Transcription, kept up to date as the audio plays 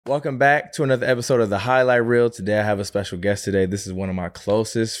Welcome back to another episode of the Highlight Reel. Today I have a special guest today. This is one of my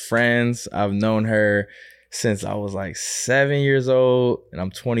closest friends. I've known her since I was like 7 years old, and I'm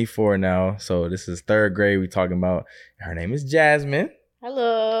 24 now. So this is third grade we talking about. Her name is Jazmine.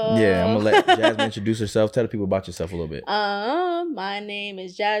 Hello. Yeah, I'm gonna let Jazmine introduce herself. Tell the people about yourself a little bit. My name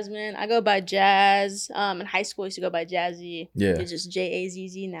is Jazmine. I go by Jazz. In high school I used to go by Jazzy. Yeah. It's just Jazz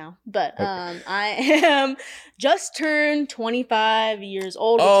now. But I am just turned 25 years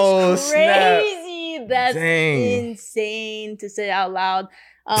old, which is crazy. Snap. That's Dang. insane to say out loud.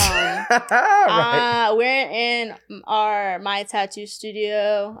 Right. We're in my tattoo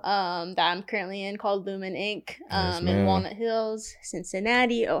studio that I'm currently in, called Lumen Inc. Yes, In ma'am. Walnut Hills,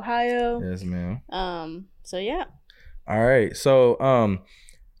 Cincinnati, Ohio. Yes, ma'am. So yeah. All right. So,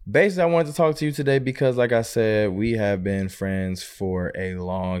 basically, I wanted to talk to you today because, like I said, we have been friends for a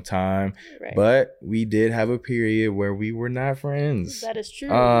long time, Right. but we did have a period where we were not friends. That is true.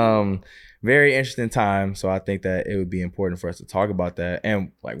 Very interesting time. So I think that it would be important for us to talk about that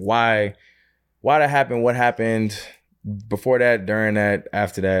and like why that happened, what happened before that, during that,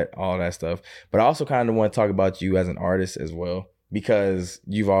 after that, all that stuff. But I also kind of want to talk about you as an artist as well, because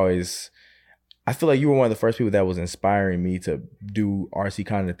I feel like you were one of the first people that was inspiring me to do artsy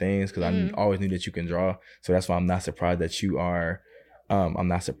kind of things, because I always knew that you can draw. So that's why I'm not surprised that you are. I'm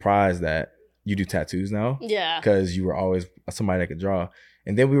not surprised that you do tattoos now. Yeah. Because you were always somebody that could draw.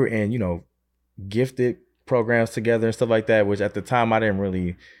 And then we were in, gifted programs together and stuff like that, which at the time I didn't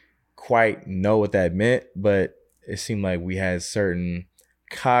really quite know what that meant, but it seemed like we had certain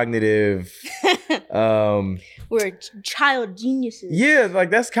cognitive We're child geniuses. Yeah,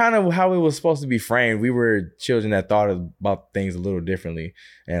 like that's kind of how it was supposed to be framed. We were children that thought about things a little differently,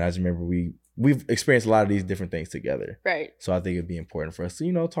 and I just remember we've experienced a lot of these different things together. Right. So I think it'd be important for us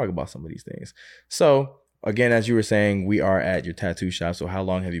to talk about some of these things. So again, as you were saying, we are at your tattoo shop. So how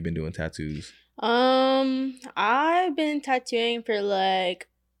long have you been doing tattoos? I've been tattooing for like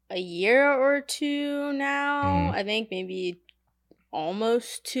a year or two now. I think maybe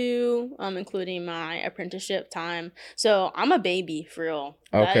almost 2, including my apprenticeship time. So I'm a baby for real.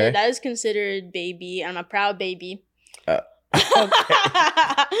 Okay. That is considered baby. I'm a proud baby. Okay.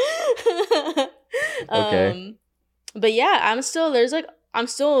 Okay. But yeah, I'm still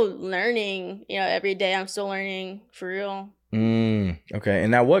learning, every day. I'm still learning for real. Okay.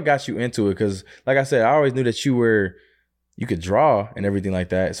 And now what got you into it? Because like I said, I always knew that you could draw and everything like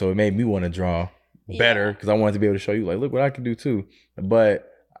that. So it made me want to draw better, because I wanted to be able to show you, like, look what I can do too.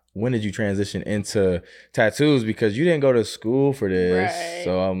 But when did you transition into tattoos? Because you didn't go to school for this. Right.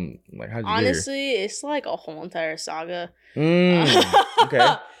 So I'm like, how'd you Honestly, it's like a whole entire saga.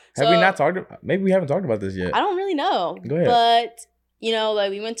 Okay. Maybe we haven't talked about this yet. I don't really know. Go ahead. But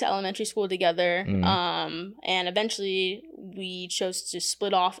we went to elementary school together, and eventually we chose to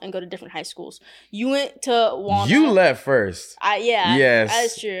split off and go to different high schools. You went to Walnut. You left first. Yeah. Yes. That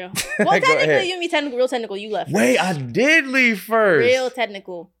is true. Well, technically, you and me, real technical, you left Wait, first. I did leave first. Real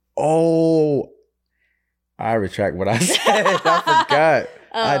technical. Oh, I retract what I said. I forgot.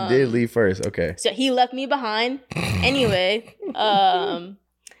 I did leave first. Okay. So he left me behind. Anyway,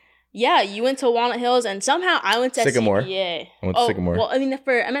 yeah, you went to Walnut Hills, and somehow I went to Sycamore. CPA. I went to Sycamore. Well, I meant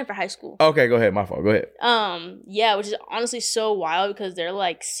for high school. Okay, go ahead. My fault. Go ahead. Yeah, which is honestly so wild because they're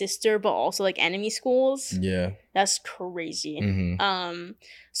like sister but also like enemy schools. Yeah. That's crazy. Mm-hmm.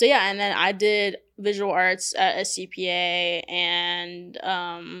 So yeah, and then I did visual arts at SCPA and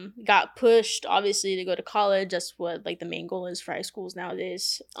got pushed obviously to go to college. That's what like the main goal is for high schools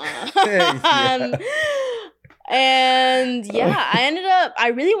nowadays. Yeah. And yeah,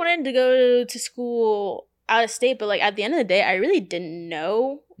 I really wanted to go to school out of state, but like at the end of the day, I really didn't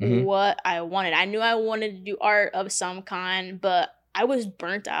know what I wanted. I knew I wanted to do art of some kind, but I was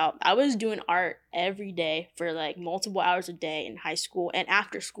burnt out. I was doing art every day for like multiple hours a day in high school and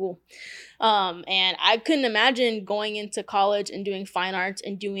after school. And I couldn't imagine going into college and doing fine arts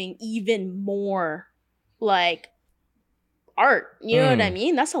and doing even more like art. You know what I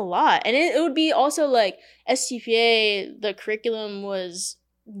mean? That's a lot. And it would be also like SCPA, the curriculum was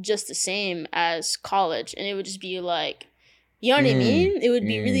just the same as college. And it would just be like, you know what I mean? It would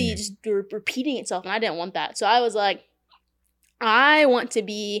be really just repeating itself. And I didn't want that. So I was like, I want to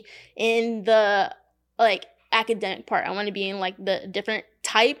be in the like academic part. I want to be in like the different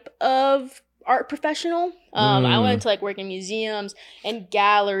type of art professional. I wanted to like work in museums and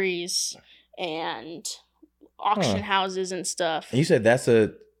galleries and auction houses and stuff. And you said that's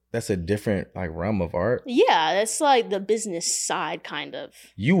a different like realm of art. Yeah, that's like the business side kind of.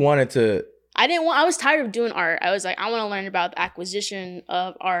 You wanted to. I was tired of doing art. I was like, I want to learn about the acquisition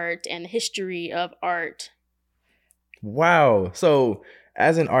of art and the history of art. Wow. So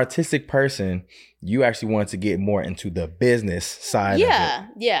as an artistic person, you actually wanted to get more into the business side of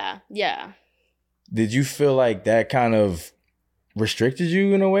it. Yeah. Did you feel like that kind of restricted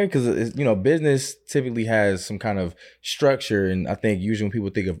you in a way? Because, you know, business typically has some kind of structure. And I think usually when people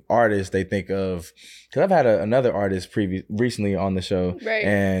think of artists, they think of, because I've had another artist recently on the show. Right.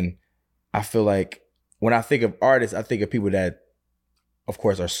 And I feel like when I think of artists, I think of people that, of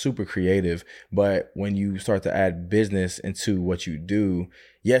course, are super creative. But when you start to add business into what you do,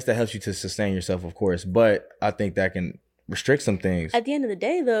 yes, that helps you to sustain yourself, of course. But I think that can restrict some things. At the end of the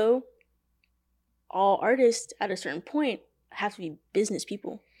day, though, all artists at a certain point have to be business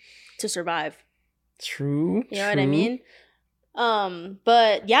people to survive. True. You know what I mean?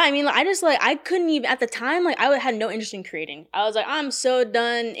 But yeah, I mean, I just like, I couldn't even at the time, like I had no interest in creating. I was like, I'm so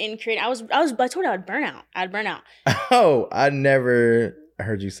done in creating. I told you I'd burn out. Oh, I never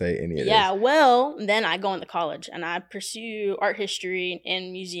heard you say any of this. Yeah, well, then I go into college and I pursue art history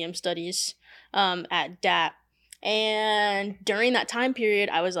and museum studies at DAP. And during that time period,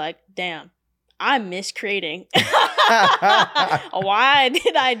 I was like, damn, I miss creating. Why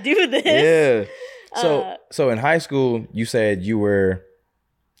did I do this? Yeah. So in high school, you said you were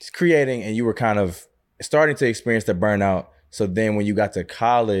creating and you were kind of starting to experience the burnout. So then when you got to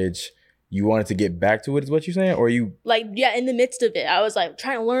college, you wanted to get back to it, is what you're saying? Or you like, yeah, in the midst of it, I was like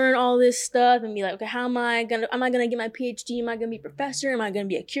trying to learn all this stuff and be like, okay, am I gonna get my PhD? Am I gonna be a professor? Am I gonna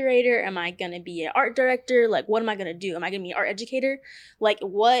be a curator? Am I gonna be an art director? Like, what am I gonna do? Am I gonna be an art educator? Like,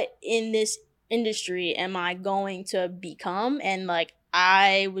 what in this industry am I going to become? And like,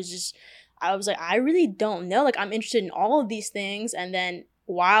 I was like, I really don't know. Like, I'm interested in all of these things. And then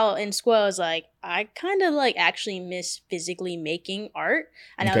while in school, I was like, I kind of like actually miss physically making art.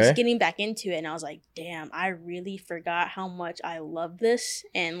 And I was getting back into it. And I was like, damn, I really forgot how much I love this.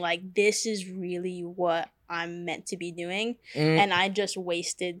 And like, this is really what I'm meant to be doing. And I just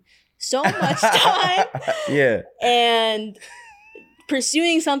wasted so much time. Yeah. And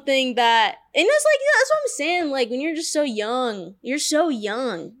pursuing something that, and it's like, that's what I'm saying. Like, when you're just so young, you're so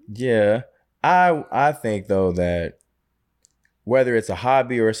young. Yeah. I think though that whether it's a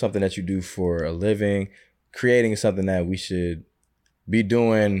hobby or something that you do for a living, creating is something that we should be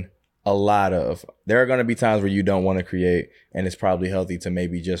doing a lot of. There are going to be times where you don't want to create, and it's probably healthy to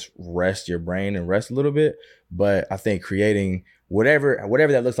maybe just rest your brain and rest a little bit. But I think creating whatever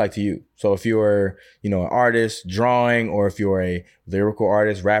that looks like to you. So if you're, you know, an artist drawing, or if you're a lyrical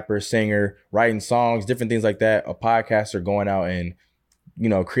artist, rapper, singer, writing songs, different things like that, a podcaster going out and, you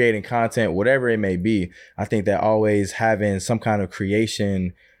know, creating content, whatever it may be, I think that always having some kind of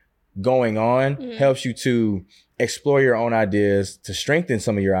creation going on helps you to explore your own ideas, to strengthen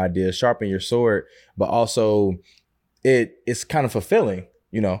some of your ideas, sharpen your sword, but also it's kind of fulfilling,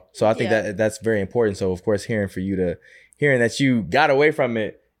 you know? So I think that's very important. So of course, hearing that you got away from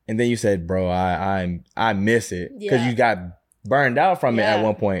it and then you said, bro, I miss it because you got burned out from it at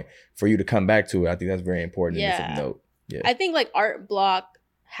one point, for you to come back to it. I think that's very important. To note. Yeah. I think like art block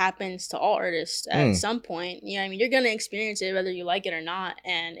happens to all artists at some point. You know what I mean? You're going to experience it whether you like it or not.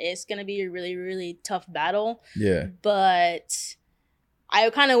 And it's going to be a really, really tough battle. Yeah. But I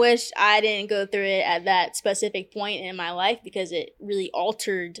kind of wish I didn't go through it at that specific point in my life, because it really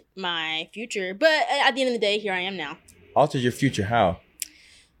altered my future. But at the end of the day, here I am now. Altered your future how?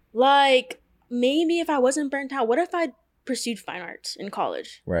 Like, maybe if I wasn't burnt out, what if I pursued fine arts in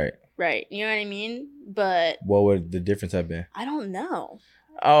college? Right. You know what I mean? But what would the difference have been? I don't know.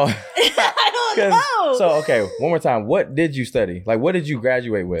 Oh. I don't know. So, okay, one more time. What did you study? Like, what did you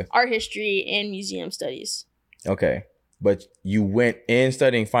graduate with? Art history and museum studies. Okay. But you went in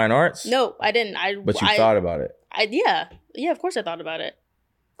studying fine arts? No, I didn't. But you thought about it? Yeah, of course I thought about it.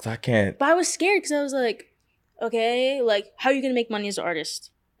 'Cause I can't. But I was scared because I was like, okay, like, how are you going to make money as an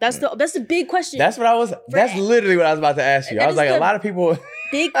artist? That's the big question. That's literally what I was about to ask you. I was like, a lot of people.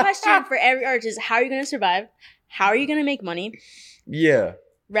 Big question for every artist is, how are you going to survive? How are you going to make money? Yeah.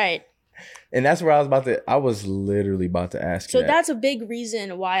 Right. And that's where I was literally about to ask you. So that's a big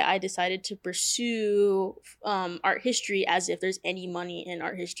reason why I decided to pursue art history, as if there's any money in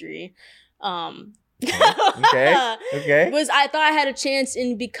art history. Okay. Because I thought I had a chance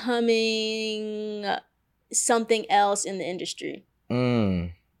in becoming something else in the industry.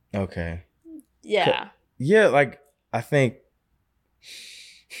 Okay. Yeah. Yeah, like, I think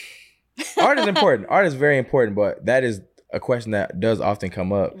art is important. Art is very important, but that is a question that does often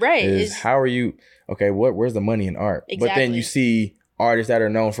come up. Right. Is how are you, where's the money in art? Exactly. But then you see artists that are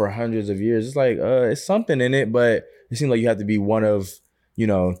known for hundreds of years. It's like, it's something in it, but it seems like you have to be one of, you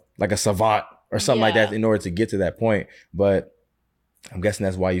know, like a savant or something like that in order to get to that point. But I'm guessing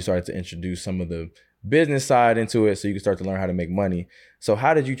that's why you started to introduce some of the business side into it so you can start to learn how to make money. So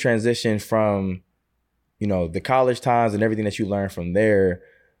how did you transition from, the college times and everything that you learned from there?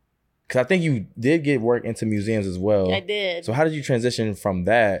 Because I think you did get work into museums as well. Yeah, I did. So how did you transition from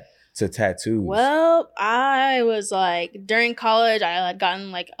that to tattoos? Well, I was like, during college, I had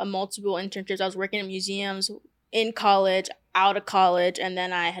gotten like a multiple internships. I was working in museums in college, out of college, and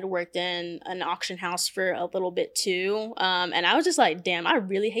then I had worked in an auction house for a little bit too. And I was just like, damn, I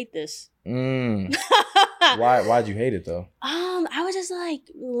really hate this. Why'd you hate it though? I was just like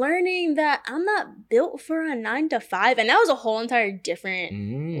learning that I'm not built for a 9-to-5, and that was a whole entire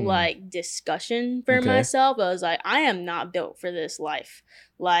different like discussion for myself. I was like, I am not built for this life.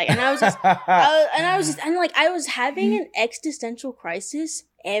 Like, and I was just, I was having an existential crisis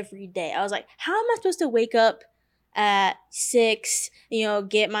every day. I was like, how am I supposed to wake up at 6,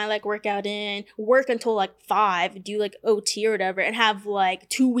 get my like workout in, work until like 5, do like OT or whatever, and have like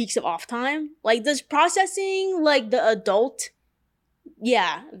 2 weeks of off time? Like, this processing like the adult,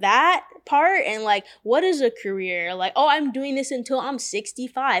 that part, and like, what is a career? Like, oh, I'm doing this until I'm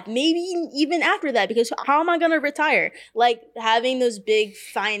 65, maybe even after that, because how am I gonna retire? Like, having those big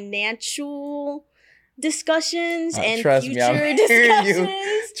financial discussions and future discussions.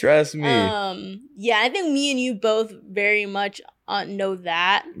 Trust me. I think me and you both very much know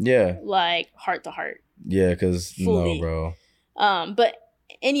that. Yeah. Like, heart to heart. Yeah, because no, bro. But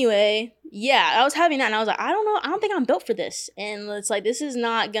anyway, I was having that, and I was like, I don't know, I don't think I'm built for this, and it's like, this is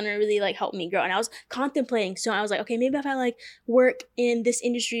not gonna really like help me grow. And I was contemplating, so I was like, okay, maybe if I like work in this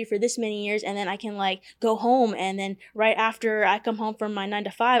industry for this many years, and then I can like go home, and then right after I come home from my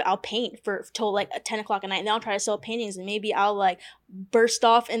 9-to-5, I'll paint till like 10 o'clock at night, and then I'll try to sell paintings, and maybe I'll like burst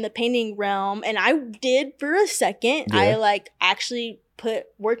off in the painting realm. And I did for a second. I like actually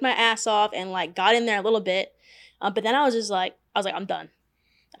worked my ass off and like got in there a little bit, but then I was like, I'm done.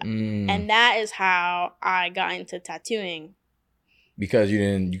 And that is how I got into tattooing. Because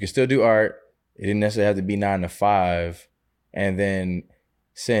you could still do art. It didn't necessarily have to be 9-to-5. And then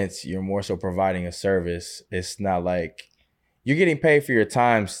since you're more so providing a service, it's not like you're getting paid for your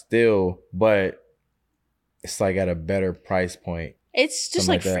time still, but it's like at a better price point. It's just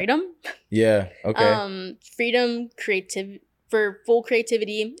like freedom. Yeah. Okay. Freedom, for full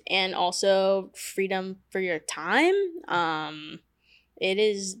creativity, and also freedom for your time.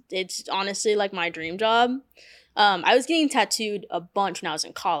 It's honestly like my dream job. I was getting tattooed a bunch when I was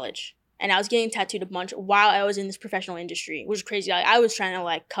in college, and I was getting tattooed a bunch while I was in this professional industry, which is crazy. Like, I was trying to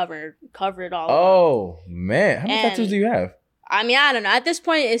like cover it all. Oh man, how many tattoos do you have? I mean, I don't know. At this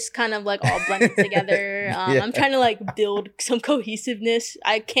point, it's kind of like all blended together. I'm trying to like build some cohesiveness.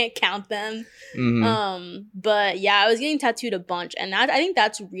 I can't count them. But I was getting tattooed a bunch, and I think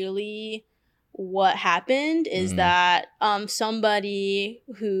that's really what happened, is that somebody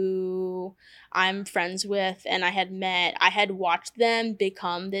who I'm friends with and I had watched them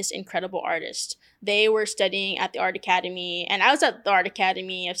become this incredible artist. They were studying at the Art Academy, and I was at the Art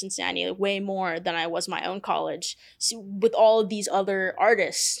Academy of Cincinnati way more than I was my own college, with all of these other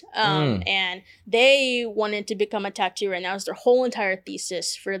artists. And they wanted to become a tattooer, and that was their whole entire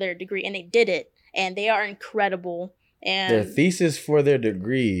thesis for their degree, and they did it, and they are incredible. And their thesis for their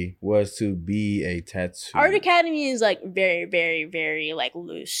degree was to be a tattoo. Art Academy is like very, very, very like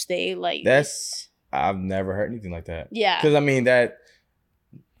loose. They like I've never heard anything like that. Yeah. Because I mean that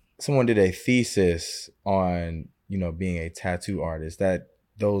someone did a thesis on, being a tattoo artist. That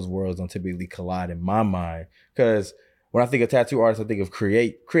those worlds don't typically collide in my mind. Because when I think of tattoo artists, I think of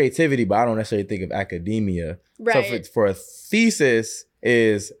creativity, but I don't necessarily think of academia. Right. So for a thesis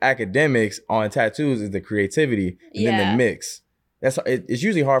is academics, on tattoos is the creativity, and then the mix. It's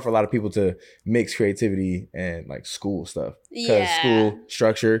usually hard for a lot of people to mix creativity and like school stuff, because school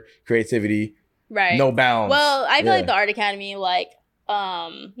structure, creativity, right, no bounds. Well, I feel like the Art Academy, like,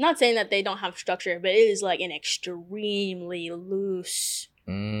 not saying that they don't have structure, but it is like an extremely loose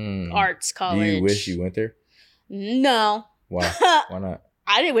arts college. Do you wish you went there? No. Why? Why not?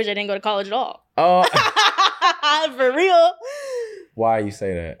 I didn't wish I didn't go to college at all. Oh. For real. Why you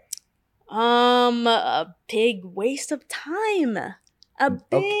say that? A big waste of time.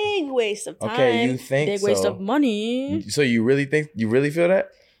 Waste of time. Okay, you think big waste of money. So you really feel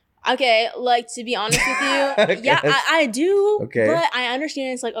that? Okay, like, to be honest with you, I do. Okay. But I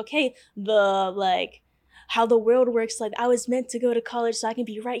understand it's like, okay, how the world works. Like, I was meant to go to college so I can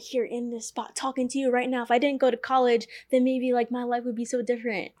be right here in this spot talking to you right now. If I didn't go to college, then maybe like my life would be so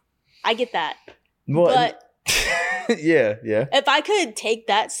different. I get that. Well, but yeah. If I could take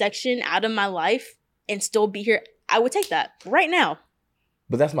that section out of my life and still be here, I would take that right now.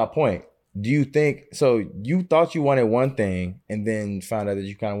 But that's my point. do you think, so you thought you wanted one thing and then found out that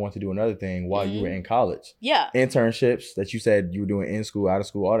you kind of want to do another thing while you were in college? Yeah. Internships that you said you were doing in school, out of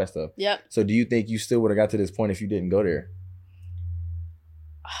school, all that stuff. Yep. So do you think you still would have got to this point if you didn't go there?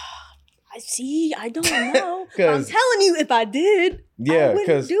 I don't know. I'm telling you, if I did, I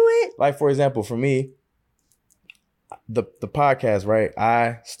wouldn't do it. Like, for example, for me, the podcast, right?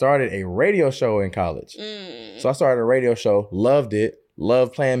 I started a radio show in college. So I started a radio show, loved it,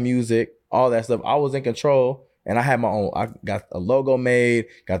 loved playing music, all that stuff. I was in control, and I had my own. I got a logo made,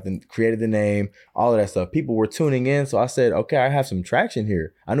 created the name, all of that stuff. People were tuning in, so I said, okay, I have some traction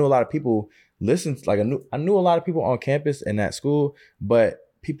here. I knew a lot of people listened. Like I knew a lot of people on campus and at school, but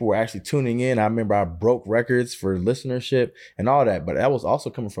people were actually tuning in. I remember I broke records for listenership and all that, but that was also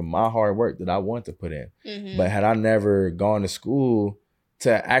coming from my hard work that I wanted to put in. But had I never gone to school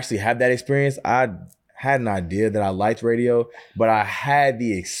to actually have that experience, I had an idea that I liked radio, but I had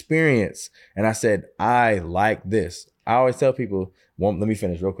the experience and I said, I like this. I always tell people, let me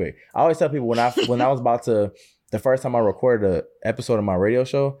finish real quick. I always tell people when I was about to, the first time I recorded an episode of my radio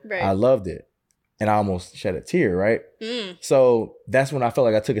show, I loved it. And I almost shed a tear, right? So that's when I felt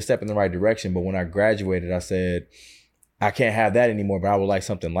like I took a step in the right direction. But when I graduated, I said, I can't have that anymore, but I would like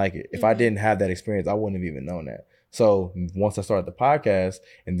something like it. If I didn't have that experience, I wouldn't have even known that. So once I started the podcast,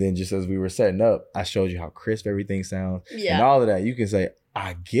 and then just as we were setting up, I showed you how crisp everything sounds and all of that. You can say,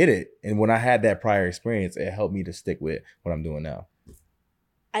 I get it. And when I had that prior experience, it helped me to stick with what I'm doing now.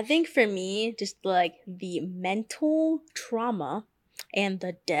 I think for me, just like the mental trauma and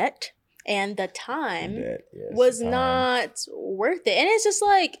the debt and the time was not worth it. And it's just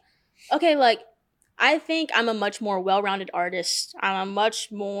like, okay, like, I think I'm a much more well-rounded artist. I'm a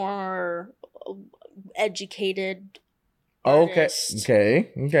much more educated artist. Okay.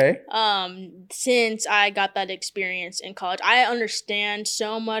 Since I got that experience in college, I understand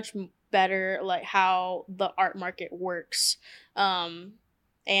so much better, like, how the art market works. And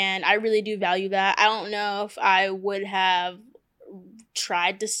I really do value that. I don't know if I would have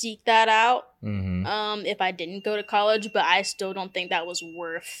tried to seek that out if I didn't go to college, but I still don't think that was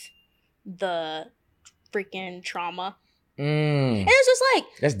worth the freaking trauma. And it's just like,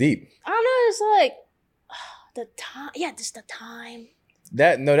 that's deep. I don't know, it's like the time. Yeah, just the time.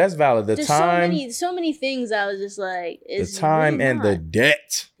 That's valid. The There's time, so many things I was just like, the time really and the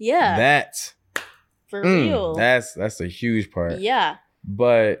debt. Yeah, that for real. That's a huge part. Yeah,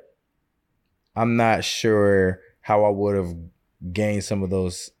 but I'm not sure how I would have gained some of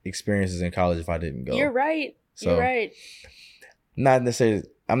those experiences in college if I didn't go. You're right. So,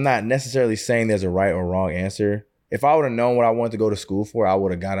 I'm not necessarily saying there's a right or wrong answer. If I would have known what I wanted to go to school for, I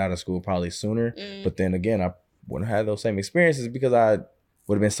would have got out of school probably sooner. But then again, I wouldn't have had those same experiences because I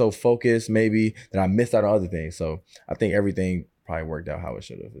would have been so focused maybe that I missed out on other things. So I think everything probably worked out how it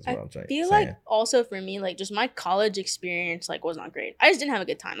should have, is what I'm saying. I feel like also for me, like, just my college experience, like, was not great. I just didn't have a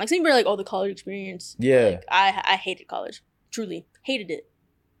good time. Like, some people are like, oh, the college experience. Yeah. Like, I hated college. Truly. Hated it.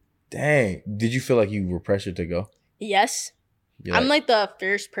 Dang. Did you feel like you were pressured to go? Yes. I'm like the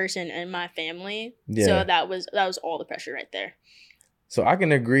first person in my family. Yeah. So that was all the pressure right there. So I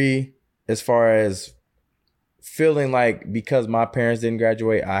can agree as far as feeling like because my parents didn't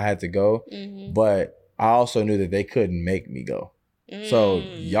graduate, I had to go. But I also knew that they couldn't make me go. So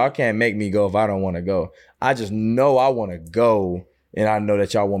y'all can't make me go if I don't want to go. I just know I want to go. And I know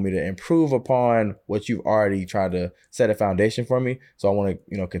that y'all want me to improve upon what you've already tried to set a foundation for me. So I want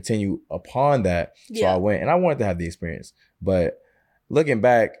to, continue upon that. So I went and I wanted to have the experience. But looking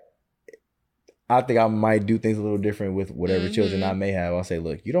back, I think I might do things a little different with whatever children I may have. I'll say,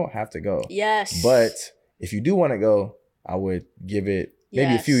 look, you don't have to go. Yes. But if you do want to go, I would give it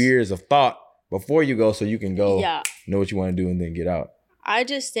maybe a few years of thought before you go so you can go, know what you want to do, and then get out. I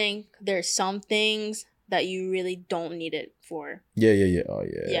just think there's some things that you really don't need it for. Yeah. Oh,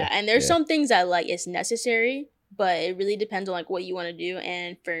 yeah. Yeah, and there's some things that, like, it's necessary, but it really depends on, like, what you want to do.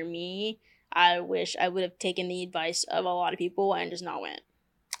 And for me, I wish I would have taken the advice of a lot of people and just not went.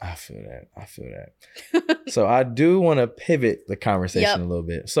 I feel that. So I do want to pivot the conversation a little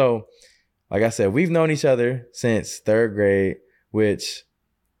bit. So, like I said, we've known each other since 3rd grade, which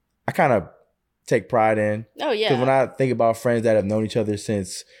I kind of take pride in. Oh, yeah. Because when I think about friends that have known each other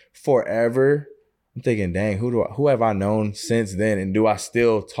since forever, I'm thinking, dang, who have I known since then, and do I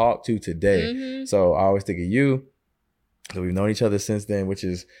still talk to today? So I always think of you. So we've known each other since then, which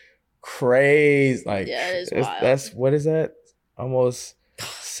is crazy. Like, that's what is that? Almost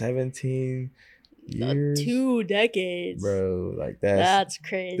 17 years. 2 decades, bro. Like that's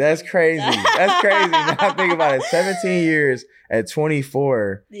crazy. That's crazy. That's crazy. Now I think about it. 17 years at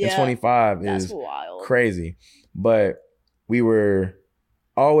 24 and 25 is wild. Crazy. But we were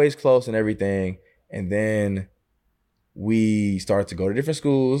always close and everything. And then we started to go to different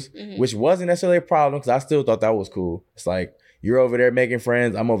schools, which wasn't necessarily a problem because I still thought that was cool. It's like, you're over there making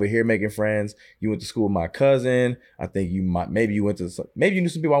friends. I'm over here making friends. You went to school with my cousin. I think maybe you knew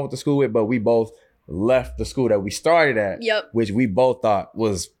some people I went to school with, but we both left the school that we started at, which we both thought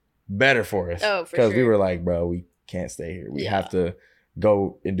was better for us. Oh, for because sure. we were like, bro, we can't stay here. We have to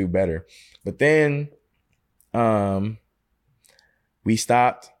go and do better. But then we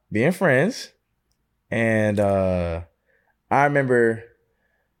stopped being friends. And I remember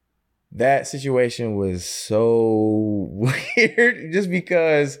that situation was so weird just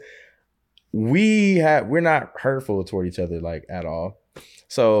because we're not hurtful toward each other like at all.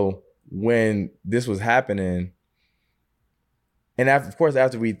 So when this was happening, and of course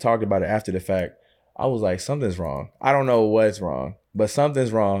after we talked about it after the fact, I was like, something's wrong. I don't know what's wrong, but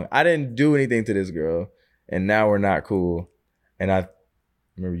something's wrong. I didn't do anything to this girl, and now we're not cool. And I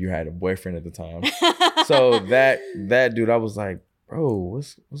remember you had a boyfriend at the time. So that dude, I was like, bro,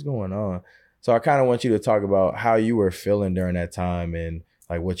 what's going on? So I kind of want you to talk about how you were feeling during that time and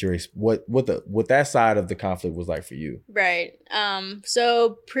like what that side of the conflict was like for you. Right.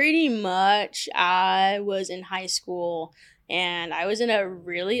 So pretty much I was in high school and I was in a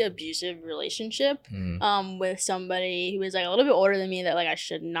really abusive relationship with somebody who was like a little bit older than me that like I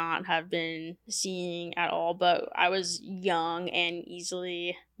should not have been seeing at all, but I was young and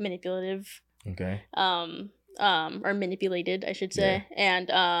easily manipulative. Okay. Or manipulated, I should say. Yeah.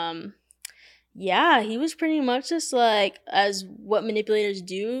 And yeah, he was pretty much just like, as what manipulators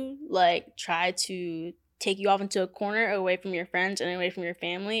do, like try to take you off into a corner away from your friends and away from your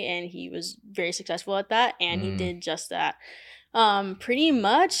family, and he was very successful at that, and he did just that. Pretty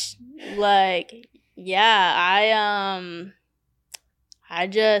much like, yeah, I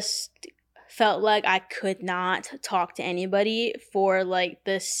just felt like I could not talk to anybody for like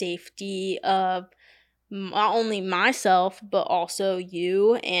the safety of not only myself, but also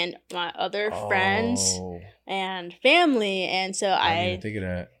you and my other friends and family. And so I didn't even think of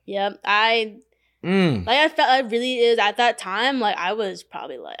that. Yep. I felt I really is at that time, like I was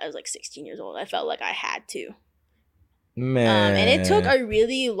 16 years old. I felt like I had to. Man. And it took a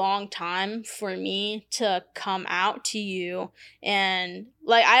really long time for me to come out to you. And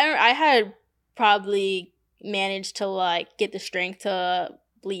like I had probably managed to like get the strength to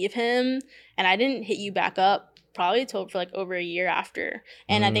leave him, and I didn't hit you back up probably till for like over a year after.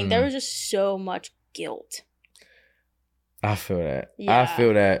 And I think there was just so much guilt. I feel that. Yeah. I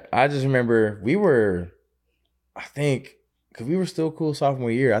feel that. I just remember because we were still cool sophomore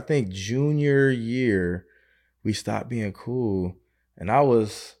year. I think junior year we stopped being cool, and I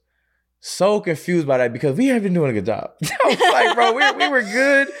was so confused by that because we had been doing a good job. I was like, bro, we were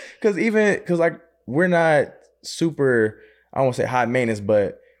good because like we're not super, I don't want to say high maintenance,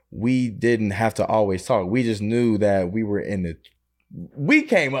 but we didn't have to always talk. We just knew that we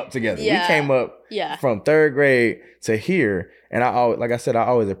came up together. Yeah. We came up from third grade to here. And I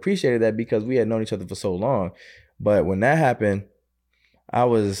always appreciated that because we had known each other for so long. But when that happened, I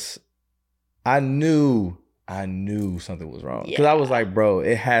knew something was wrong. Because I was like, bro,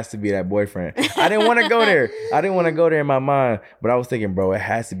 it has to be that boyfriend. I didn't want to go there. I didn't want to go there in my mind. But I was thinking, bro, it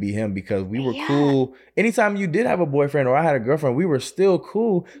has to be him because we were cool. Anytime you did have a boyfriend or I had a girlfriend, we were still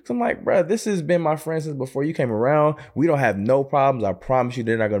cool. So I'm like, bro, this has been my friend since before you came around. We don't have no problems. I promise you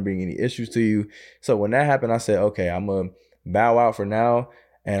they're not going to bring any issues to you. So when that happened, I said, okay, I'm going to bow out for now.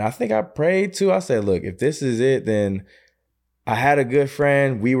 And I think I prayed too. I said, look, if this is it, then I had a good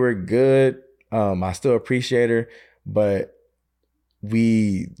friend. We were good. I still appreciate her, but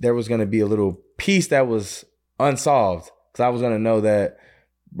there was going to be a little piece that was unsolved because I was going to know that,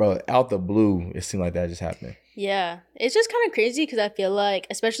 bro, out the blue, it seemed like that just happened. Yeah. It's just kind of crazy because I feel like,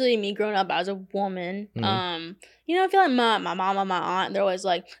 especially me growing up as a woman, I feel like my mom and my aunt, they're always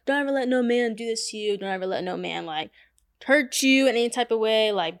like, don't ever let no man do this to you. Don't ever let no man like hurt you in any type of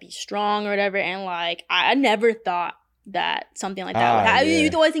way, like be strong or whatever. And like, I never thought that something like that would happen. I mean,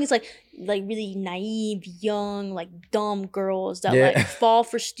 the only thing is like really naive, young, like dumb girls that like fall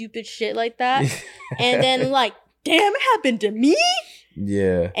for stupid shit like that. And then like, damn, it happened to me.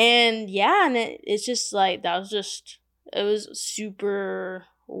 Yeah. And it's just like, it was super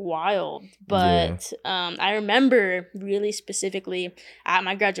wild. But I remember really specifically at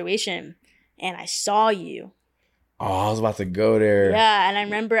my graduation and I saw you. Oh, I was about to go there. Yeah, and I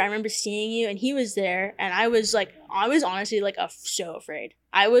remember seeing you, and he was there, and I was honestly like so afraid.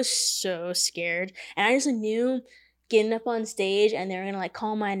 I was so scared, and I just knew getting up on stage, and they were gonna like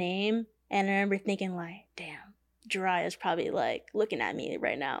call my name, and I remember thinking like, damn, Jariah's probably like looking at me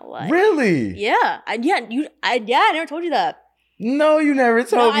right now. Like, really? Yeah, I never told you that. No, you never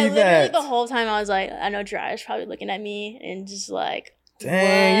told me I literally that. the whole time I was like, I know Jiraiya's probably looking at me and just like,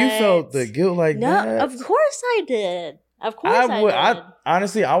 dang, what? You felt the guilt like no, that. of course I did. Of course I did.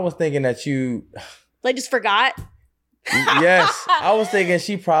 Honestly, I was thinking that you like just forgot. Yes, I was thinking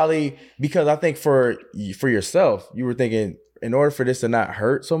she probably, because I think for yourself, you were thinking, in order for this to not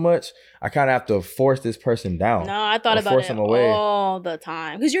hurt so much, I kind of have to force this person down. No, I thought about it all the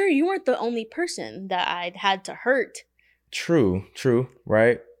time because you weren't the only person that I had to hurt. True,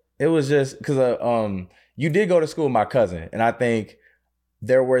 right? It was just because you did go to school with my cousin, and I think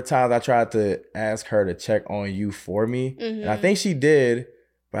there were times I tried to ask her to check on you for me, and I think she did,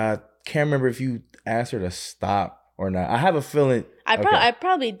 but I can't remember if you asked her to stop or not. I have a feeling I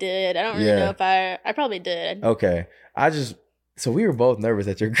probably did. I don't really know if I probably did. Okay. So we were both nervous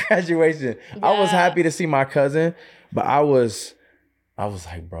at your graduation. Yeah. I was happy to see my cousin, but I was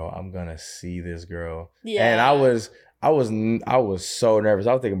like, bro, I'm gonna see this girl. Yeah. And I was so nervous.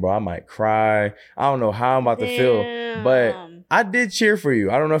 I was thinking, bro, I might cry. I don't know how I'm about to feel. But I did cheer for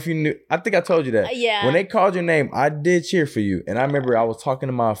you. I don't know if you knew. I think I told you that. Yeah. When they called your name, I did cheer for you. And I remember I was talking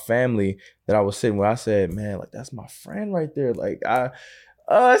to my family that I was sitting with. I said, man, like, that's my friend right there. Like,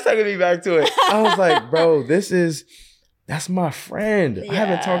 it's taking me back to it. I was like, bro, that's my friend. Yeah. I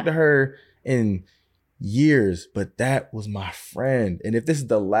haven't talked to her in years, but that was my friend. And if this is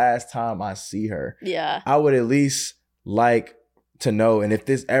the last time I see her, I would at least like to know. And if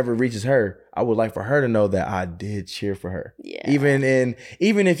this ever reaches her, I would like for her to know that I did cheer for her. Yeah.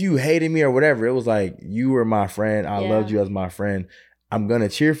 Even if you hated me or whatever, it was like, you were my friend. I loved you as my friend. I'm gonna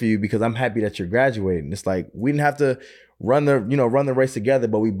cheer for you because I'm happy that you're graduating. It's like we didn't have to run the race together,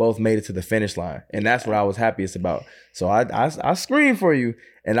 but we both made it to the finish line. And that's what I was happiest about. So I screamed for you,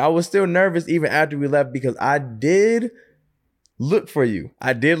 and I was still nervous even after we left because I did look for you.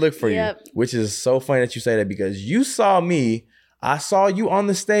 You, which is so funny that you say that because you saw me. I saw you on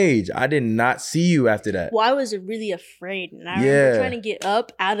the stage. I did not see you after that. Well, I was really afraid. And I remember trying to get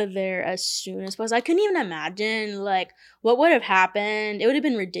up out of there as soon as possible. I couldn't even imagine, like, what would have happened. It would have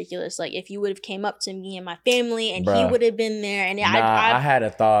been ridiculous, like, if you would have came up to me and my family and he would have been there. And I had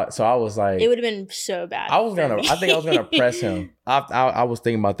a thought. So I was like... It would have been so bad. I think I was going to press him. I was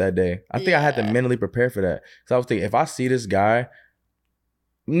thinking about that day. I think I had to mentally prepare for that. So I was thinking, if I see this guy...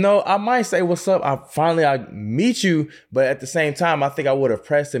 No, I might say, what's up? I meet you. But at the same time, I think I would have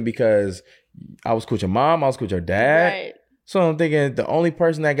pressed him because I was cool with your mom. I was cool with your dad. Right. So I'm thinking the only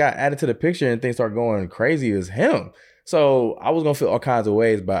person that got added to the picture and things started going crazy is him. So I was going to feel all kinds of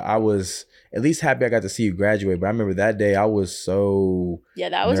ways, but I was at least happy I got to see you graduate. But I remember that day I was so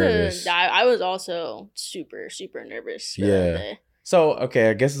nervous. I was also super, super nervous for that day. So, okay,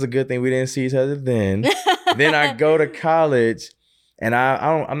 I guess it's a good thing we didn't see each other then. Then I go to college. And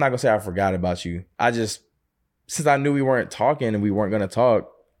I'm not gonna say I forgot about you. I just, since I knew we weren't talking and we weren't gonna talk,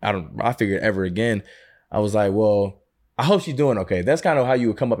 I figured ever again. I was like, well, I hope she's doing okay. That's kind of how you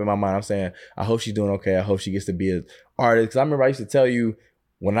would come up in my mind. I'm saying, I hope she's doing okay. I hope she gets to be an artist. Because I remember I used to tell you,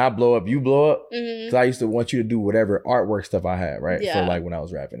 when I blow up, you blow up. Because I used to want you to do whatever artwork stuff I had, right? Yeah. So like when I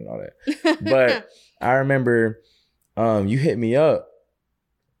was rapping and all that. But I remember you hit me up.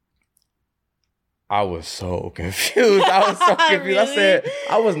 I was so confused. Really? I said,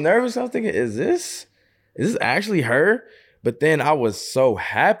 I was nervous. I was thinking, is this actually her? But then I was so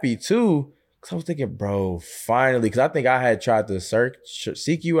happy too. Cause I was thinking, bro, finally. Cause I think I had tried to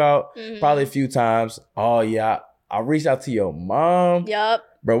seek you out probably a few times. Oh yeah. I reached out to your mom. Yup.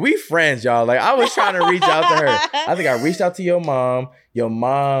 Bro, we friends, y'all. Like, I was trying to reach out to her. I think I reached out to your mom. Your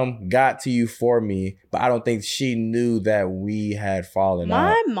mom got to you for me, but I don't think she knew that we had fallen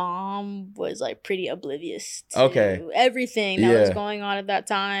out. My mom was, like, pretty oblivious to everything that was going on at that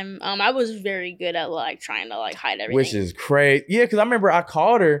time. I was very good at, like, trying to, like, hide everything. Which is crazy. Yeah, because I remember I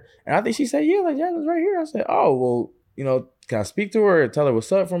called her, and I think she said, yeah, like, Jazmine's right here. I said, oh, well, you know, can I speak to her and tell her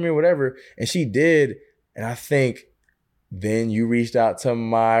what's up for me or whatever? And she did, and I think... Then you reached out to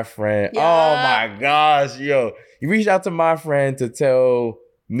my friend. Yeah. Oh my gosh, yo. You reached out to my friend to tell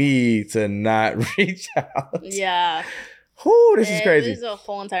me to not reach out. Yeah. Whew, this is crazy. This is a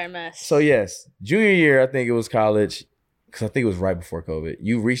whole entire mess. So yes, junior year, I think it was college, because I think it was right before COVID.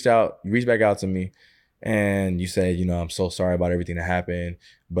 You reached back out to me, and you said, you know, I'm so sorry about everything that happened,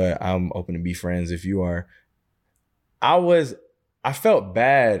 but I'm open to be friends if you are. I felt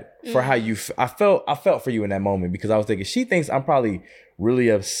bad for how you... I felt for you in that moment because I was thinking, she thinks I'm probably really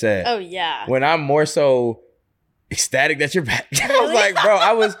upset. Oh, yeah. When I'm more so ecstatic that you're back. I was like, bro,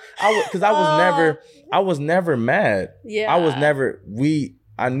 I was never mad. Yeah.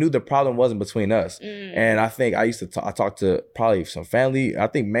 I knew the problem wasn't between us. And I think I talked to probably some family. I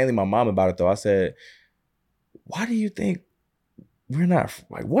think mainly my mom about it though. I said, why do you think we're not,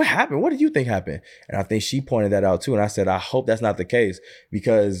 like, what happened? What did you think happened? And I think she pointed that out too. And I said, I hope that's not the case,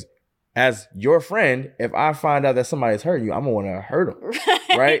 because as your friend, if I find out that somebody's hurting you, I'm gonna want to hurt them,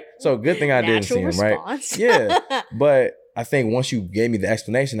 right? So good thing I didn't see him, response. right? Yeah, but I think once you gave me the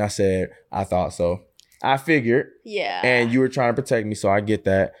explanation, I said, I thought so. I figured. Yeah. And you were trying to protect me, so I get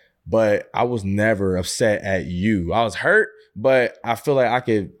that. But I was never upset at you. I was hurt, but I feel like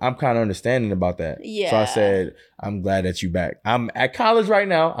I'm kind of understanding about that. Yeah. So I said, I'm glad that you back. I'm at college right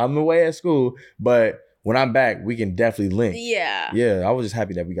now. I'm away at school, but when I'm back, we can definitely link. Yeah. Yeah. I was just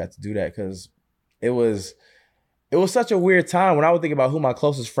happy that we got to do that, because it was such a weird time. When I would think about who my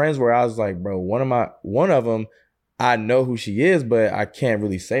closest friends were, I was like, bro, one of them, I know who she is, but I can't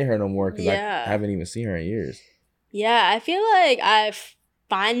really say her no more, because I haven't even seen her in years. Yeah. I feel like I've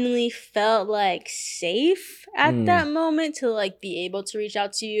finally felt like safe at that moment to like be able to reach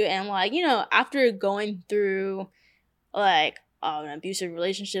out to you. And like, you know, after going through like an abusive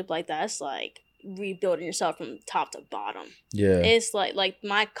relationship like that, it's like rebuilding yourself from top to bottom. Yeah. It's like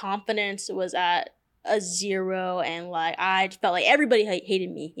my confidence was at a 0, and like I felt like everybody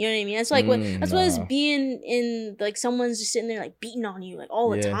hated me. You know what I mean? It's like what it's being in like someone's just sitting there like beating on you like all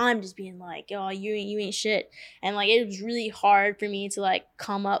the time, just being like, oh, you ain't shit. And like it was really hard for me to like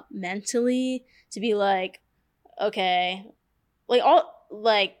come up mentally to be like, okay, like all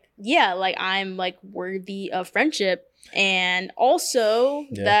like yeah, like I'm like worthy of friendship, and also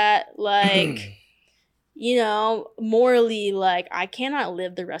that like you know, morally, like I cannot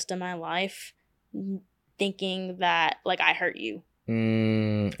live the rest of my life thinking that like I hurt you.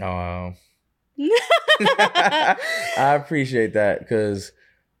 Oh. I appreciate that, because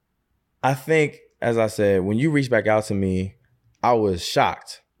I think, as I said, when you reached back out to me, I was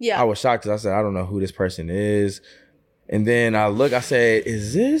shocked. Yeah. I was shocked, because I said, I don't know who this person is. And then I said,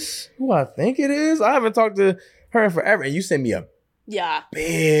 is this who I think it is? I haven't talked to her in forever. And you sent me a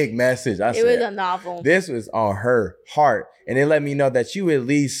big message. I said, it was a novel. This was on her heart. And it let me know that you at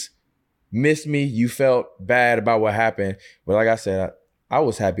least missed me. You felt bad about what happened. But like I said, I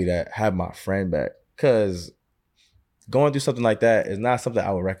was happy to have my friend back, because going through something like that is not something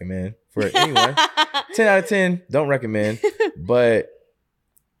I would recommend for anyone. 10 out of 10, don't recommend. But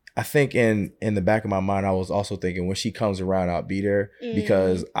I think in the back of my mind, I was also thinking when she comes around, I'll be there,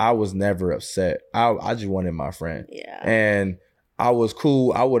 because I was never upset. I just wanted my friend. Yeah. And I was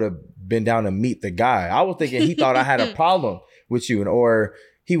cool. I would have been down to meet the guy. I was thinking he thought I had a problem with you, or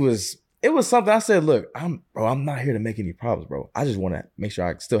it was something. I said, look, I'm not here to make any problems, bro. I just want to make sure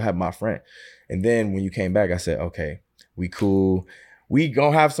I still have my friend. And then when you came back, I said, okay, we cool. We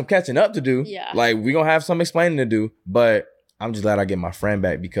gonna have some catching up to do. Yeah. Like we gonna have some explaining to do, but I'm just glad I get my friend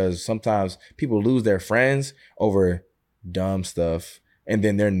back, because sometimes people lose their friends over dumb stuff, and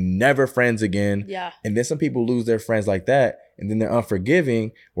then they're never friends again. Yeah. And then some people lose their friends like that, and then they're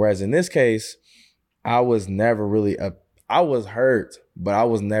unforgiving. Whereas in this case, I was never really I was hurt, but I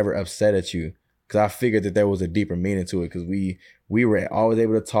was never upset at you, because I figured that there was a deeper meaning to it, because we were always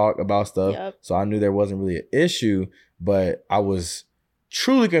able to talk about stuff. Yep. So I knew there wasn't really an issue, but I was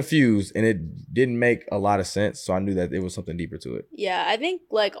truly confused, and it didn't make a lot of sense. So I knew that there was something deeper to it. Yeah, I think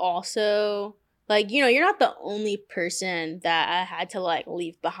like also like, you know, you're not the only person that I had to like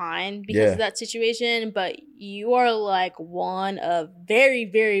leave behind because of that situation, but you are like one of very,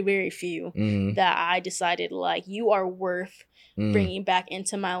 very, very few that I decided like you are worth bringing back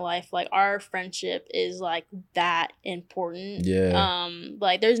into my life. Like our friendship is like that important. Yeah.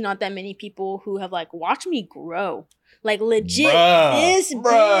 Like there's not that many people who have like watched me grow. Like legit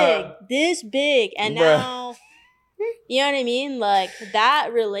this big. And now, you know what I mean? Like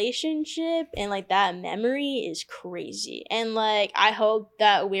that relationship and like that memory is crazy. And like, I hope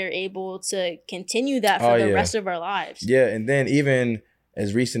that we're able to continue that for the rest of our lives. Yeah. And then even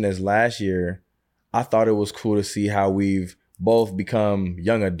as recent as last year, I thought it was cool to see how we've both become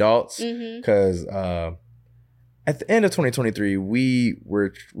young adults. Because at the end of 2023,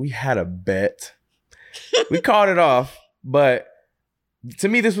 we had a bet. We called it off, but to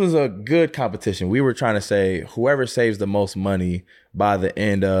me, this was a good competition. We were trying to say whoever saves the most money by the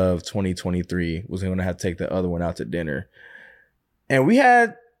end of 2023 was going to have to take the other one out to dinner. And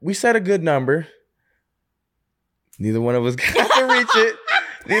we set a good number. Neither one of us got to reach it.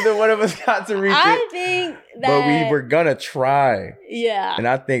 I think that... But we were going to try. Yeah. And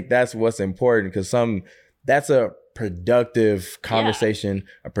I think that's what's important, because that's a productive conversation,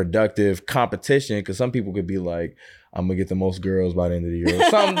 a productive competition, because some people could be like, I'm gonna get the most girls by the end of the year.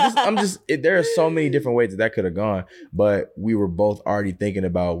 So there are so many different ways that could have gone, but we were both already thinking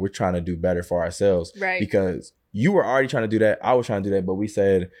about we're trying to do better for ourselves, right? Because you were already trying to do that, I was trying to do that, but we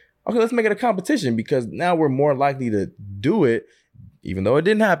said, okay, let's make it a competition, because now we're more likely to do it even though it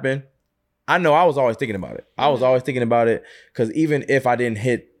didn't happen, I know I was always thinking about it. I was always thinking about it because even if I didn't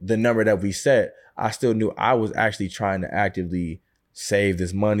hit the number that we set, I still knew I was actually trying to actively save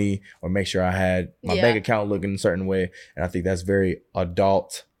this money or make sure I had my bank account looking a certain way. And I think that's very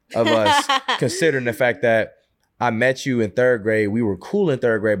adult of us, considering the fact that I met you in 3rd grade. We were cool in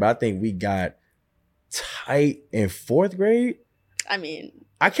 3rd grade, but I think we got tight in 4th grade. I mean,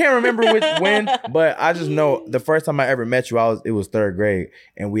 I can't remember when, but I just know the first time I ever met you, it was 3rd grade,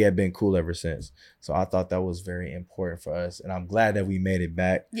 and we had been cool ever since. So I thought that was very important for us, and I'm glad that we made it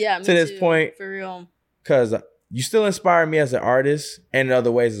back to this point. For real. Because you still inspire me as an artist and in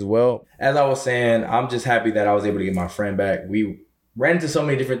other ways as well. As I was saying, I'm just happy that I was able to get my friend back. We ran into so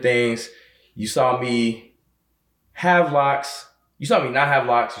many different things. You saw me have locks. You saw me not have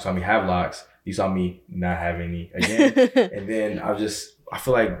locks. You saw me have locks. You saw me not have any again. And then I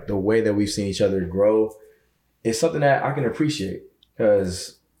feel like the way that we've seen each other grow is something that I can appreciate.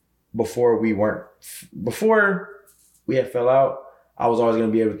 Because before we had fell out, I was always going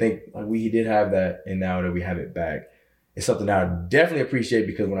to be able to think like we did have that. And now that we have it back, it's something that I definitely appreciate,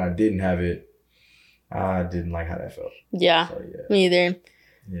 because when I didn't have it, I didn't like how that felt. Yeah, so, me either.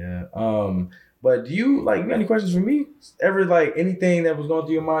 Yeah. But do you got any questions for me? Ever anything that was going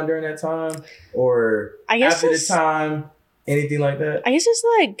through your mind during that time, or after the time, anything like that? I guess just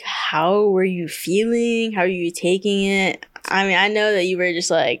how were you feeling? How are you taking it? I mean, I know that you were just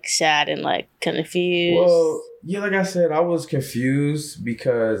sad and confused. Well, yeah, like I said, I was confused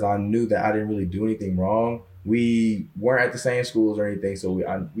because I knew that I didn't really do anything wrong. We weren't at the same schools or anything, so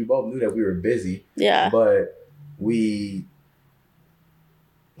we both knew that we were busy. Yeah. But we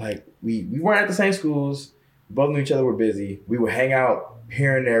weren't at the same schools. We both knew each other were busy. We would hang out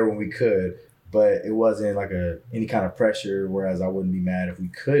here and there when we could, but it wasn't any kind of pressure, whereas I wouldn't be mad if we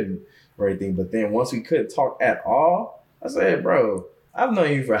couldn't or anything. But then once we couldn't talk at all, I said, bro, I've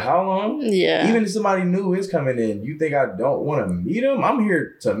known you for how long? Yeah. Even if somebody new is coming in, you think I don't want to meet him? I'm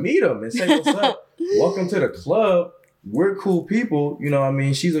here to meet him and say, what's up? Welcome to the club. We're cool people. You know what I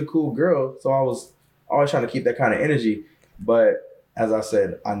mean? She's a cool girl. So I was always trying to keep that kind of energy. But as I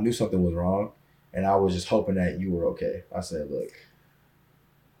said, I knew something was wrong, and I was just hoping that you were okay. I said, look,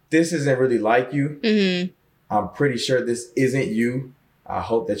 this isn't really like you. Mm-hmm. I'm pretty sure this isn't you. I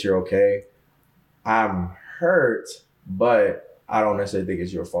hope that you're okay. I'm hurt, but I don't necessarily think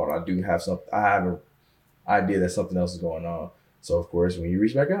it's your fault. I have an idea that something else is going on. So, of course, when you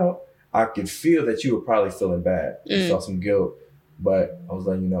reach back out, I could feel that you were probably feeling bad. You felt some guilt, but I was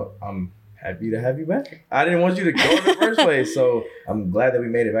letting you know, I'm happy to have you back. I didn't want you to go in the first place, so I'm glad that we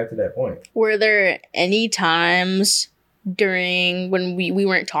made it back to that point. Were there any times during when we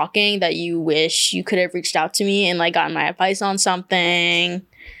weren't talking that you wish you could have reached out to me and gotten my advice on something?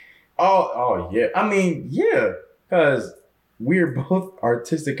 Oh yeah. I mean, yeah, because we're both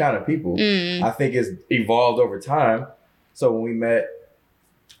artistic kind of people. I think it's evolved over time. So when we met,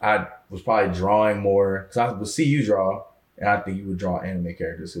 I was probably drawing more, because I would see you draw, and I think you would draw anime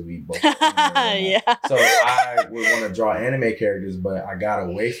characters, so we both. Yeah. So I would want to draw anime characters, but I got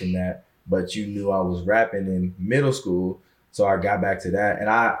away from that. But you knew I was rapping in middle school, so I got back to that.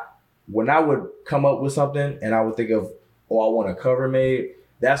 And when I would come up with something, and I would think of, I want a cover made,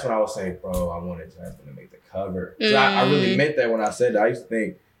 that's when I would say, bro, I wanted Jazmine to make the cover. I really meant that when I said that. I used to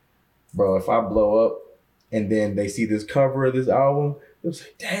think, bro, if I blow up and then they see this cover of this album, it was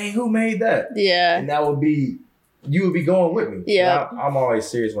like, dang, who made that? Yeah. And that would be, you would be going with me. Yeah. I'm always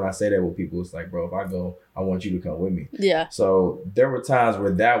serious when I say that with people. It's like, bro, if I go, I want you to come with me. Yeah. So there were times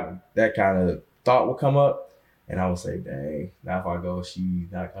where that kind of thought would come up, and I would say, dang, now if I go,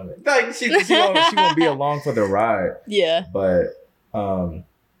 she's not coming. She won't be along for the ride. Yeah. But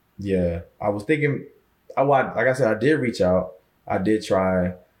yeah, I was thinking, like I said, I did reach out. I did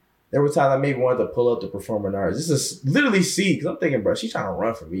try. There were times I maybe wanted to pull up to performing arts. This is literally see, because I'm thinking, bro, she's trying to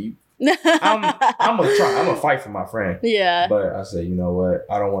run for me. I'm gonna fight for my friend. Yeah. But I said, you know what?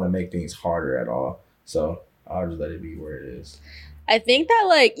 I don't want to make things harder at all. So I'll just let it be where it is. I think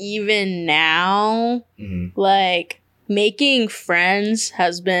that even now, making friends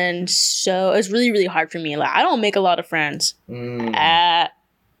it's really, really hard for me. I don't make a lot of friends at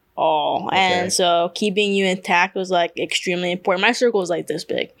all. Okay. And so keeping you intact was extremely important. My circle was this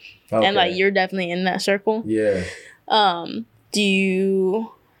big. Okay. And you're definitely in that circle. Yeah. Do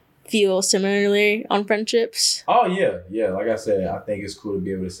you feel similarly on friendships? Oh yeah. Like I said, I think it's cool to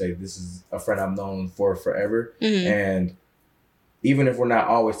be able to say this is a friend I've known for forever. And even if we're not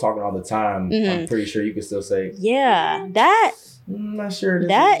always talking all the time, I'm pretty sure you can still say, yeah, I'm not sure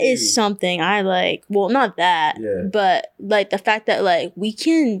that is something I like. Well, not that, but like the fact that like we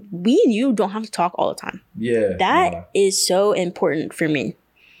and you don't have to talk all the time. Yeah. That is so important for me.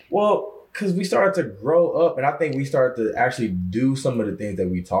 Well, because we started to grow up, and I think we started to actually do some of the things that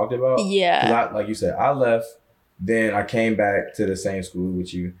we talked about. Yeah. Like you said, I left, then I came back to the same school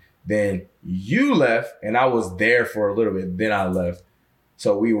with you. Then you left, and I was there for a little bit. Then I left.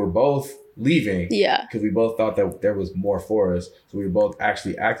 So we were both leaving. Yeah. Because we both thought that there was more for us. So we were both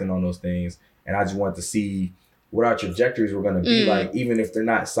actually acting on those things. And I just wanted to see what our trajectories were going to be like, even if they're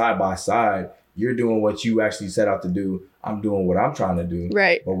not side by side. You're doing what you actually set out to do. I'm doing what I'm trying to do.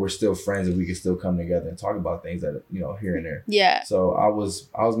 Right. But we're still friends and we can still come together and talk about things that, here and there. Yeah. So I was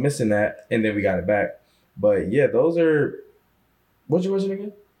missing that, and then we got it back. But yeah, those are, what's your question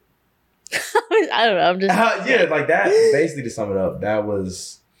again? I don't know. I'm just like that. Basically, to sum it up, that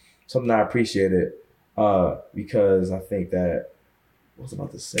was something I appreciated because I think that what I was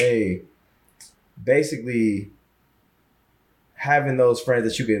about to say, basically, having those friends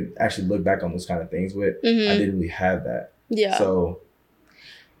that you can actually look back on those kind of things with, I didn't really have that. Yeah. So,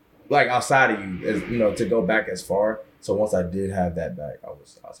 like outside of you, as to go back as far. So once I did have that back, I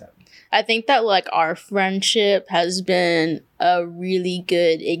was happy. I think that like our friendship has been a really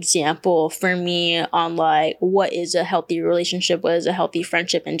good example for me on like what is a healthy relationship, what is a healthy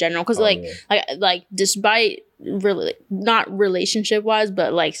friendship in general. Because like despite really not relationship wise,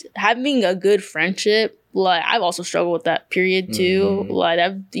 but like having a good friendship. Like I've also struggled with that period too. Like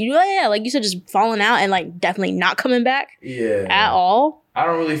like you said, just falling out and like definitely not coming back. At all. I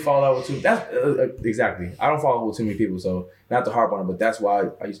don't really fall out with exactly. I don't fall out with too many people, so not to harp on it, but that's why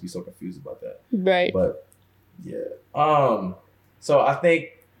I used to be so confused about that. Right. But yeah. So I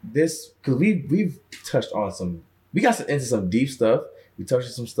think this because we've touched on we got into some deep stuff. We touched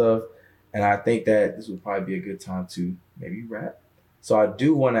on some stuff, and I think that this would probably be a good time to maybe wrap. So I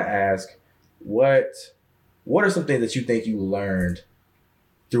do want to ask what are some things that you think you learned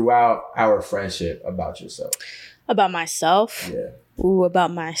throughout our friendship about yourself? About myself? Yeah. Ooh,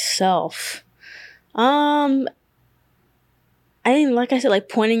 about myself. I mean, like I said, like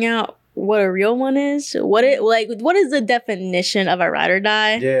pointing out what a real one is. What is the definition of a ride or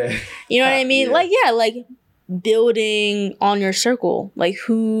die? Yeah. You know what I mean? Yeah. Like building on your circle. Like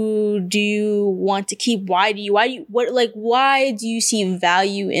who do you want to keep? Why do you see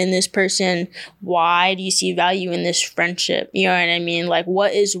value in this person? Why do you see value in this friendship? You know what I mean? Like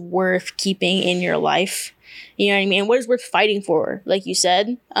what is worth keeping in your life? You know what I mean? What is worth fighting for? Like you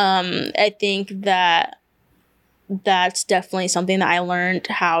said, I think that's definitely something that I learned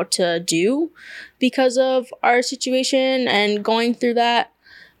how to do because of our situation and going through that.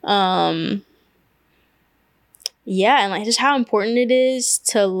 Yeah, and like just how important it is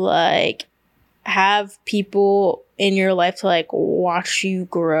to like have people in your life to like watch you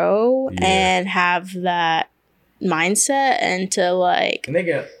grow and have that mindset and to like, and they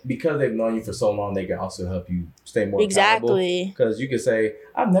can, because they've known you for so long, they can also help you stay more exactly accountable. Because you can say,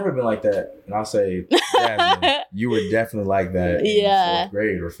 I've never been like that, and I'll say, Jazmine, you were definitely like that in 4th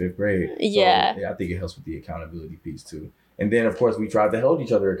grade or 5th grade. So, yeah, I think it helps with the accountability piece too. And then, of course, we try to hold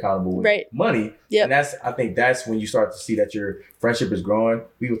each other accountable with money. Yep. And I think that's when you start to see that your friendship is growing.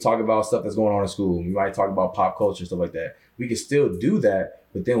 We will talk about stuff that's going on in school. We might talk about pop culture, stuff like that. We can still do that.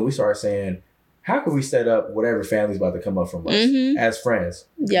 But then we start saying, how can we set up whatever family's about to come up from us as friends?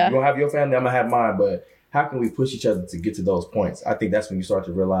 Yeah. You're going to have your family, I'm going to have mine. But how can we push each other to get to those points? I think that's when you start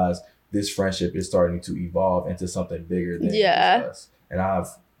to realize this friendship is starting to evolve into something bigger than just us. And I've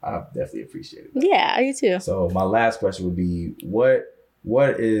definitely appreciated that. Yeah, I do too. So my last question would be, what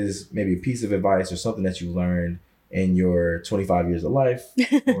is maybe a piece of advice or something that you learned in your 25 years of life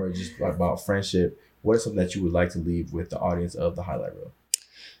or just about friendship? What is something that you would like to leave with the audience of the Highlight Reel?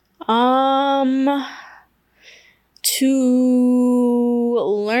 To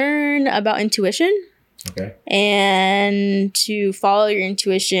learn about intuition. Okay. And to follow your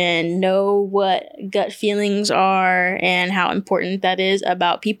intuition, know what gut feelings are and how important that is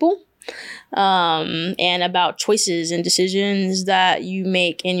about people, and about choices and decisions that you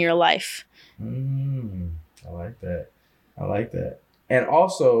make in your life. I like that. And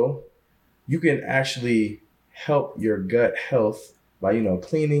also, you can actually help your gut health by,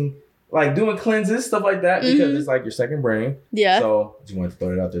 cleaning, like doing cleanses, stuff like that, because it's like your second brain. Yeah. So just wanted to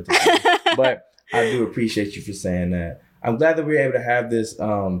throw it out there today. But I do appreciate you for saying that. I'm glad that we were able to have this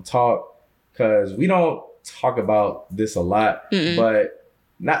talk, because we don't talk about this a lot, but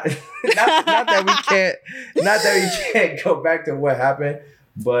not that we can't go back to what happened,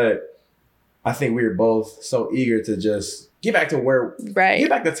 but I think we were both so eager to just get back to where, right. get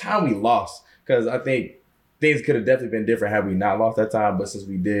back the time we lost. Because I think things could have definitely been different had we not lost that time. But since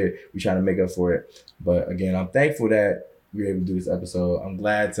we did, we trying to make up for it. But again, I'm thankful that we were able to do this episode. I'm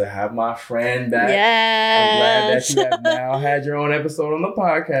glad to have my friend back. Yes. I'm glad that you have now had your own episode on the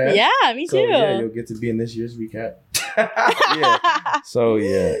podcast. Yeah, me too. So yeah, you'll get to be in this year's recap. Yeah. So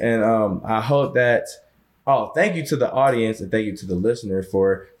yeah, and I hope that. Oh, thank you to the audience and thank you to the listener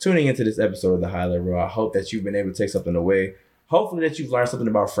for tuning into this episode of The High Level. I hope that you've been able to take something away. Hopefully that you've learned something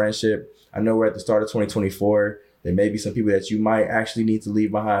about friendship. I know we're at the start of 2024. There may be some people that you might actually need to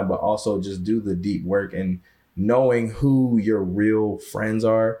leave behind, but also just do the deep work and knowing who your real friends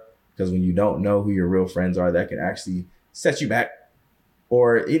are. Because when you don't know who your real friends are, that can actually set you back.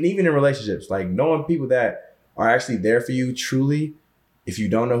 Or even in relationships, like knowing people that are actually there for you truly. If you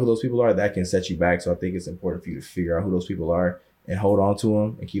don't know who those people are, that can set you back. So I think it's important for you to figure out who those people are and hold on to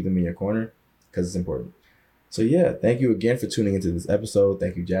them and keep them in your corner because it's important. So yeah, thank you again for tuning into this episode.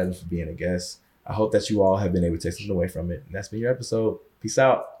 Thank you, Jazmine, for being a guest. I hope that you all have been able to take something away from it. And that's been your episode. Peace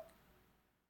out.